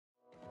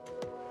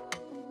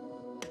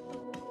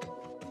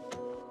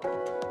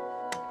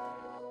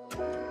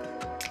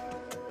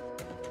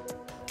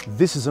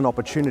This is an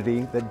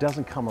opportunity that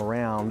doesn't come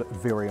around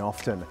very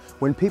often.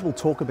 When people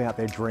talk about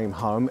their dream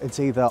home, it's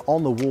either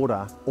on the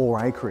water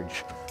or acreage.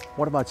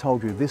 What if I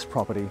told you this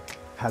property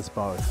has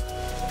both?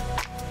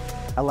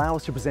 Allow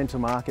us to present to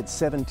market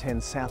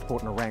 710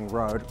 Southport Nerang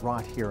Road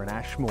right here in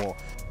Ashmore.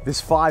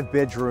 This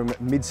 5-bedroom,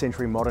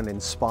 mid-century modern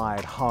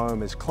inspired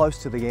home is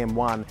close to the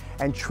M1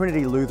 and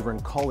Trinity Lutheran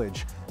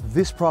College.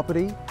 This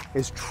property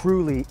is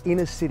truly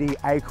inner city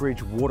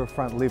acreage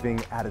waterfront living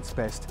at its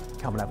best.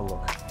 Come and have a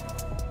look.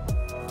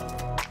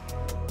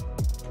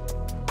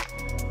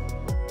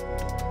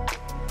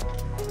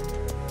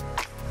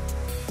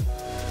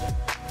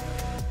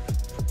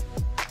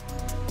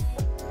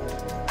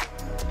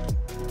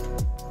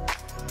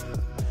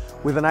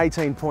 With an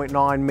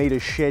 18.9 metre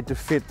shed to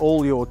fit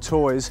all your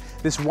toys,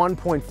 this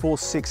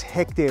 1.46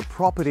 hectare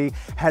property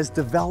has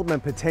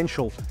development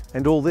potential,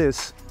 and all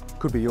this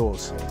could be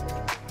yours.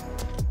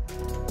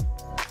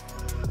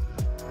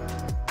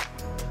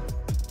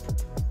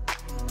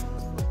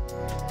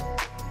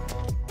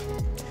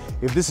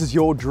 If this is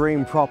your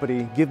dream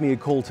property, give me a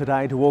call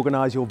today to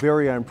organise your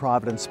very own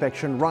private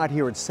inspection right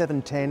here at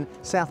 710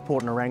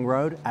 Southport Nerang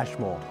Road,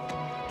 Ashmore.